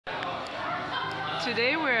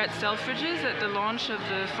Today we're at Selfridges at the launch of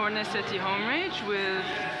the Fornasetti home range with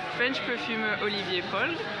French perfumer Olivier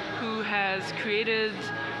Polge, who has created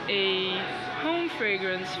a home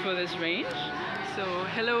fragrance for this range. So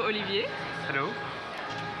hello Olivier. Hello.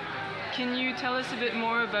 Can you tell us a bit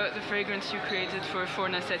more about the fragrance you created for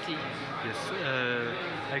Fornasetti? Yes,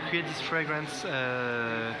 I created this fragrance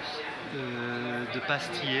during the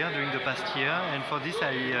past year, and for this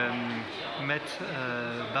I met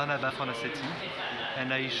Barnaba Fornasetti,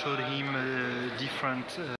 and I showed him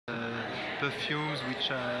different perfumes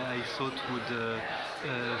which I thought would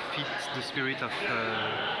fit the spirit of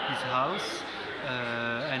his house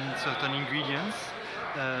and certain ingredients.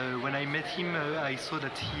 When I met him, I saw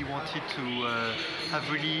that he wanted to have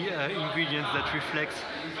really ingredients that reflect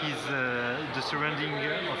the surrounding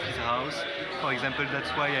of his house. For example, that's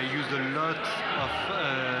why I used a lot of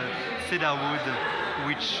cedar wood,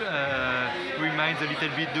 which reminds a little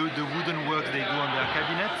bit the wooden work they do on their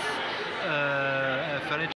cabinets,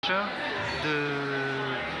 furniture.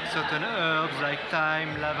 Certain herbs like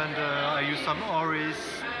thyme, lavender. I used some orris,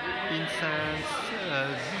 incense,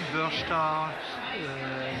 birch tar,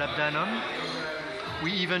 labdanum.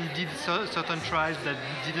 We even did certain tries that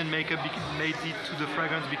didn't made it to the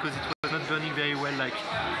fragrance because it was not burning very well, like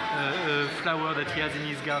a flower that he has in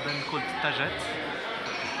his garden called tagette.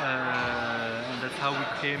 And that's how we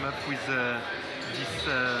came up with this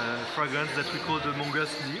fragrance that we called among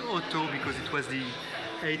us the Auto, because it was the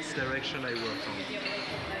 8th direction I worked on.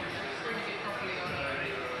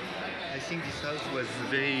 I think this house was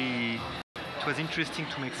it was interesting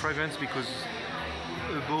to make fragrance because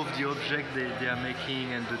above the object they are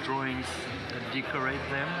making and the drawings that decorate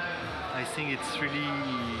them, I think it's really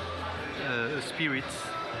a spirit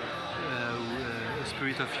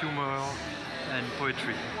of humor and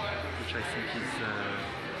poetry, which I think is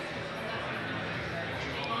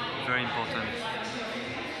very important.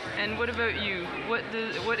 And what about you?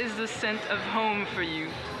 What is the scent of home for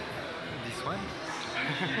you? This one?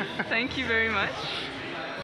 Thank you very much.